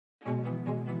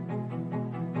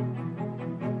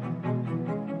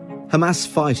Hamas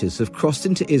fighters have crossed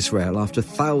into Israel after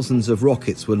thousands of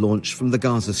rockets were launched from the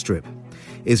Gaza Strip.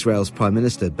 Israel's Prime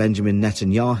Minister Benjamin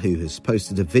Netanyahu has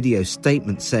posted a video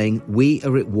statement saying, "We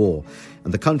are at war,"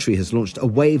 and the country has launched a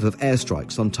wave of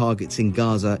airstrikes on targets in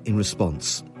Gaza in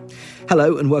response.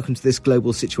 Hello and welcome to this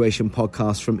Global Situation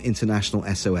podcast from International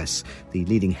SOS, the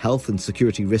leading health and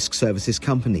security risk services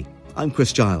company. I'm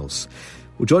Chris Giles.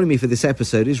 Well, joining me for this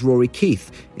episode is Rory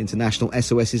Keith, International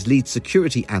SOS's lead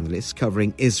security analyst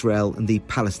covering Israel and the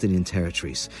Palestinian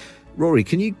Territories. Rory,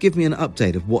 can you give me an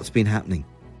update of what's been happening?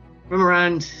 From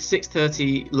around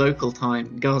 6:30 local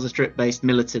time, Gaza Strip-based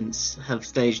militants have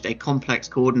staged a complex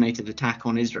coordinated attack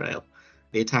on Israel.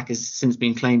 The attack has since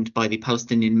been claimed by the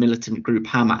Palestinian militant group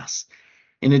Hamas.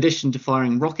 In addition to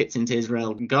firing rockets into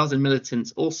Israel, Gaza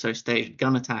militants also staged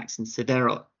gun attacks in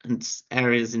Sderot and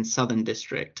areas in southern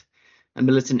district. A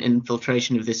militant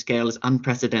infiltration of this scale is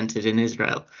unprecedented in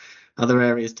Israel. Other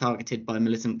areas targeted by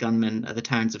militant gunmen are the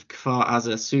towns of Kfar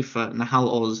Aza, Sufa, Nahal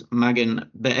Oz, Magan,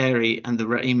 Be'eri, and the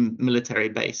Ra'im military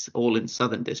base, all in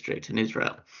southern district in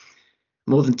Israel.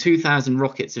 More than 2,000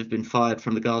 rockets have been fired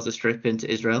from the Gaza Strip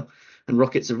into Israel, and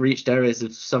rockets have reached areas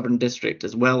of southern district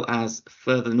as well as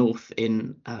further north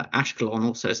in Ashkelon,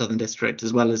 also southern district,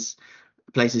 as well as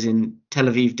places in Tel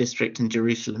Aviv district and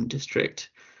Jerusalem district.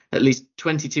 At least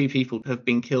 22 people have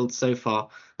been killed so far,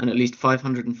 and at least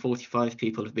 545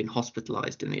 people have been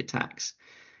hospitalized in the attacks.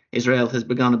 Israel has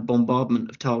begun a bombardment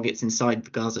of targets inside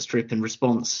the Gaza Strip in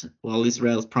response, while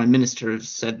Israel's Prime Minister has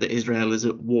said that Israel is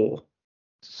at war.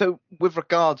 So with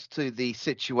regards to the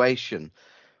situation,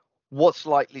 what's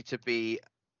likely to be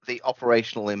the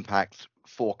operational impact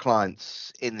for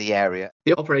clients in the area?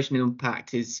 The operational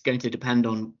impact is going to depend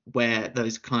on where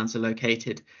those clients are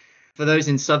located. For those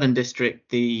in southern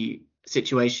district, the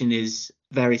situation is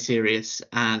very serious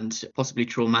and possibly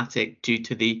traumatic due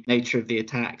to the nature of the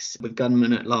attacks, with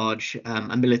gunmen at large,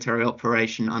 a military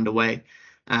operation underway,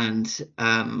 and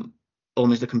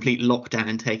almost a complete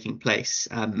lockdown taking place.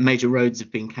 Major roads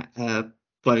have been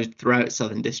closed throughout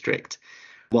southern district,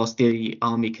 whilst the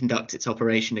army conducts its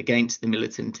operation against the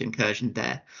militant incursion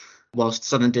there, whilst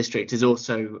southern district is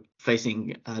also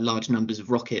facing large numbers of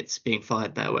rockets being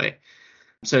fired their way.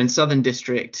 So in southern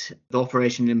district, the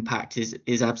operational impact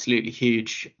is absolutely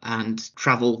huge, and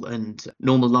travel and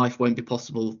normal life won't be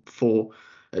possible for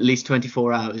at least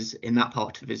 24 hours in that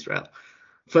part of Israel.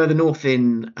 Further north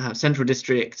in central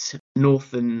district,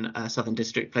 north and southern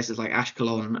district, places like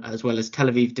Ashkelon, as well as Tel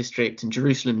Aviv district and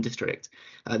Jerusalem district,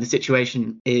 the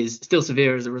situation is still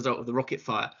severe as a result of the rocket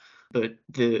fire, but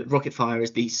the rocket fire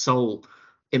is the sole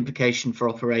implication for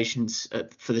operations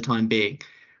for the time being.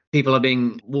 People are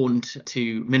being warned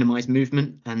to minimise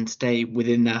movement and stay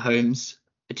within their homes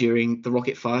during the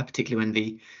rocket fire, particularly when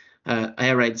the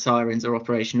air raid sirens are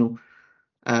operational.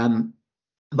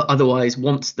 But otherwise,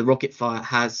 once the rocket fire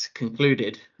has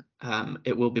concluded,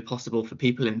 it will be possible for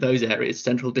people in those areas,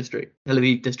 Central District, Tel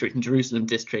Aviv District and Jerusalem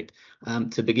District,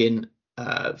 to begin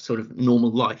sort of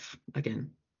normal life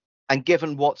again. And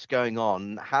given what's going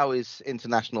on, how is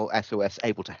International SOS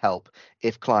able to help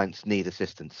if clients need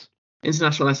assistance?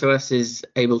 International SOS is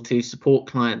able to support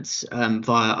clients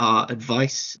via our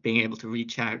advice, being able to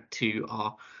reach out to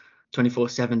our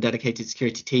 24/7 dedicated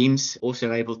security teams,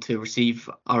 also able to receive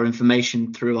our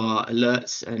information through our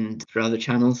alerts and through other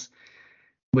channels.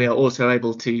 We are also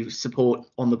able to support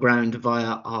on the ground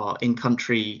via our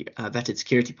in-country vetted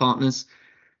security partners.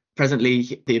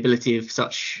 Presently, the ability of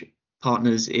such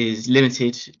partners is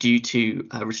limited due to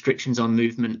restrictions on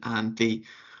movement and the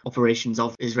operations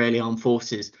of Israeli armed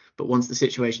forces, but once the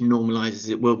situation normalises,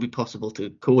 it will be possible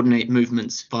to coordinate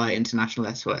movements via International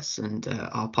SOS and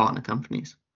our partner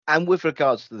companies. And with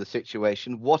regards to the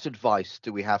situation, what advice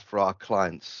do we have for our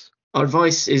clients? Our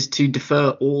advice is to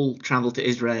defer all travel to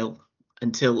Israel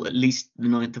until at least the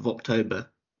 9th of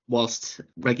October, whilst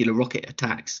regular rocket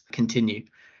attacks continue.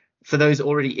 For those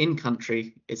already in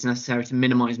country, it's necessary to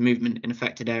minimise movement in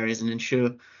affected areas and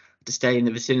ensure to stay in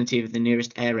the vicinity of the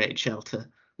nearest air raid shelter.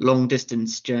 Long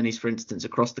distance journeys, for instance,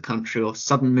 across the country, or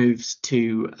sudden moves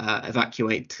to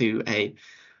evacuate to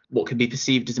what could be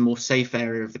perceived as a more safe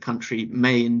area of the country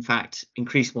may in fact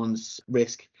increase one's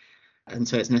risk. And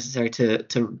so it's necessary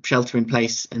to shelter in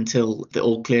place until the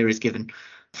all clear is given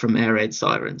from air raid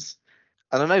sirens.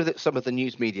 And I know that some of the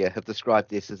news media have described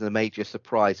this as a major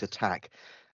surprise attack,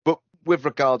 but with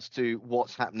regards to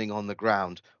what's happening on the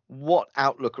ground, what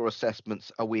outlook or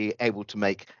assessments are we able to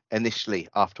make initially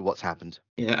after what's happened?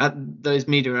 Yeah, those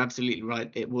media are absolutely right.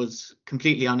 It was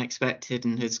completely unexpected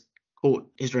and has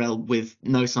caught Israel with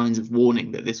no signs of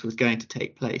warning that this was going to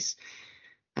take place.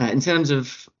 In terms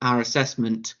of our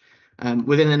assessment,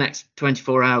 Within the next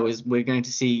 24 hours, we're going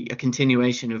to see a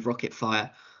continuation of rocket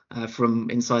fire from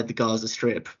inside the Gaza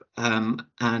Strip.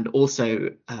 And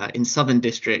also in Southern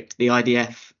District, the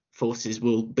IDF forces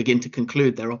will begin to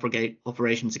conclude their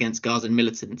operations against Gaza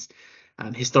militants.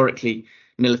 Historically,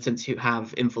 militants who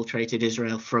have infiltrated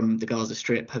Israel from the Gaza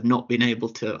Strip have not been able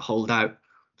to hold out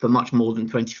for much more than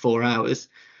 24 hours.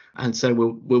 And so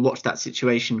we'll watch that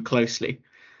situation closely.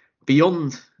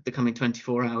 Beyond the coming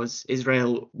 24 hours,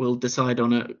 Israel will decide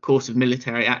on a course of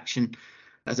military action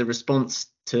as a response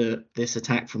to this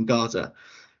attack from Gaza.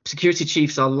 Security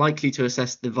chiefs are likely to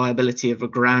assess the viability of a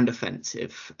ground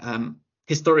offensive.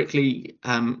 Historically,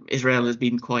 Israel has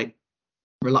been quite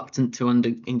reluctant to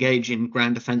engage in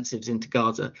ground offensives into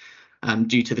Gaza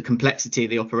due to the complexity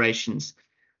of the operations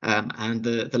and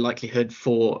the likelihood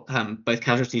for both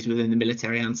casualties within the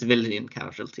military and civilian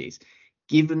casualties.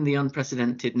 Given the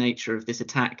unprecedented nature of this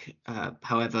attack,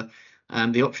 however,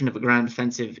 the option of a ground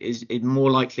offensive is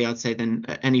more likely, I'd say, than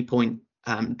at any point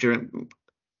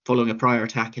following a prior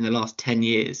attack in the last 10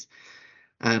 years.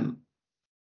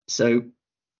 So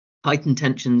heightened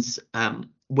tensions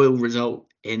will result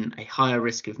in a higher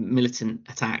risk of militant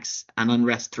attacks and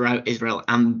unrest throughout Israel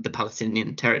and the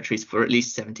Palestinian Territories for at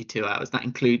least 72 hours. That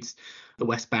includes the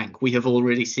West Bank. We have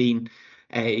already seen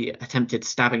a attempted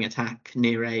stabbing attack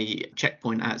near a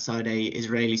checkpoint outside a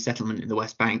Israeli settlement in the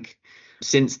West Bank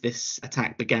since this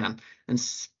attack began, and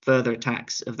further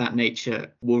attacks of that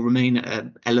nature will remain at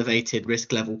an elevated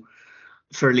risk level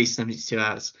for at least 72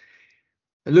 hours.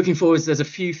 Looking forward, there's a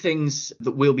few things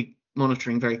that we'll be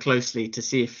monitoring very closely to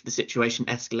see if the situation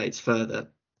escalates further.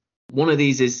 One of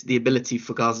these is the ability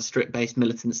for Gaza Strip-based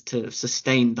militants to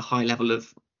sustain the high level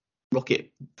of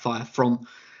rocket fire from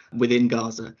within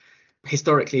Gaza.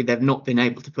 Historically, they've not been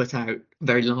able to put out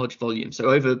very large volumes. So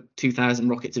over 2,000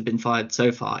 rockets have been fired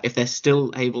so far. If they're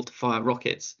still able to fire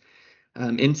rockets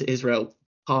into Israel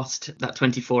past that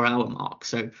 24-hour mark,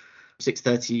 so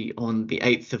 6:30 on the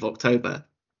 8th of October,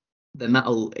 then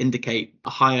that'll indicate a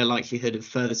higher likelihood of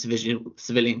further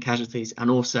civilian casualties and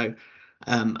also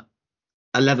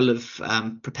a level of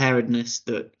preparedness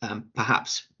that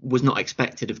perhaps was not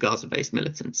expected of Gaza-based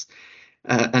militants.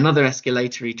 Another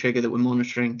escalatory trigger that we're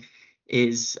monitoring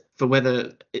is for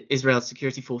whether Israel's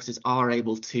security forces are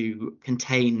able to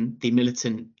contain the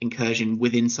militant incursion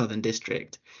within Southern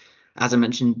District. As I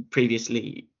mentioned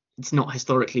previously, it's not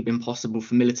historically been possible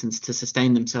for militants to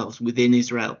sustain themselves within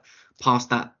Israel past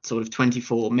that sort of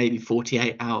 24, maybe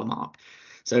 48-hour mark.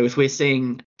 So if we're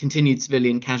seeing continued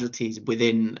civilian casualties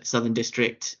within Southern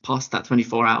District past that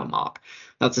 24-hour mark,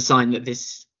 that's a sign that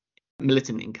this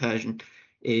militant incursion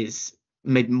is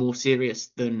maybe more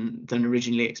serious than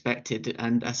originally expected,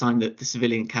 and a sign that the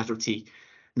civilian casualty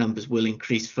numbers will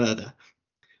increase further.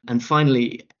 And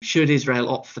finally, should Israel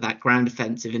opt for that ground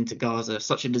offensive into Gaza,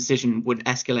 such a decision would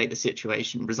escalate the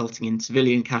situation, resulting in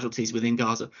civilian casualties within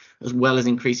Gaza, as well as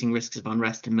increasing risks of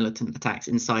unrest and militant attacks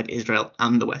inside Israel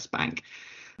and the West Bank.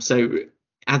 So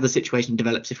as the situation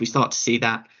develops, if we start to see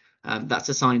that, that's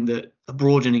a sign that a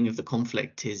broadening of the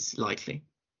conflict is likely.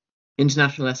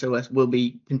 International SOS will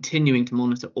be continuing to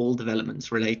monitor all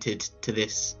developments related to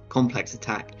this complex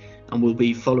attack, and will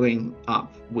be following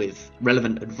up with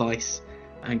relevant advice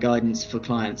and guidance for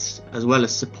clients, as well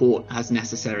as support as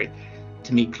necessary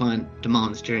to meet client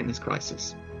demands during this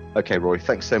crisis. Okay, Rory,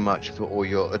 thanks so much for all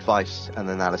your advice and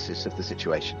analysis of the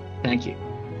situation. Thank you.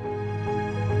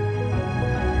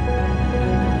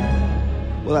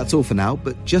 Well, that's all for now,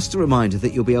 but just a reminder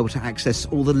that you'll be able to access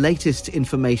all the latest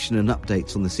information and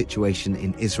updates on the situation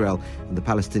in Israel and the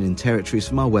Palestinian Territories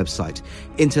from our website,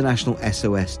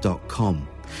 internationalsos.com.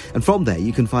 And from there,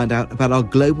 you can find out about our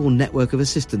global network of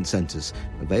assistance centres,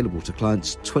 available to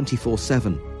clients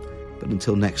 24/7. But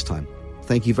until next time,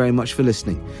 thank you very much for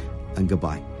listening, and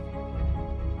goodbye.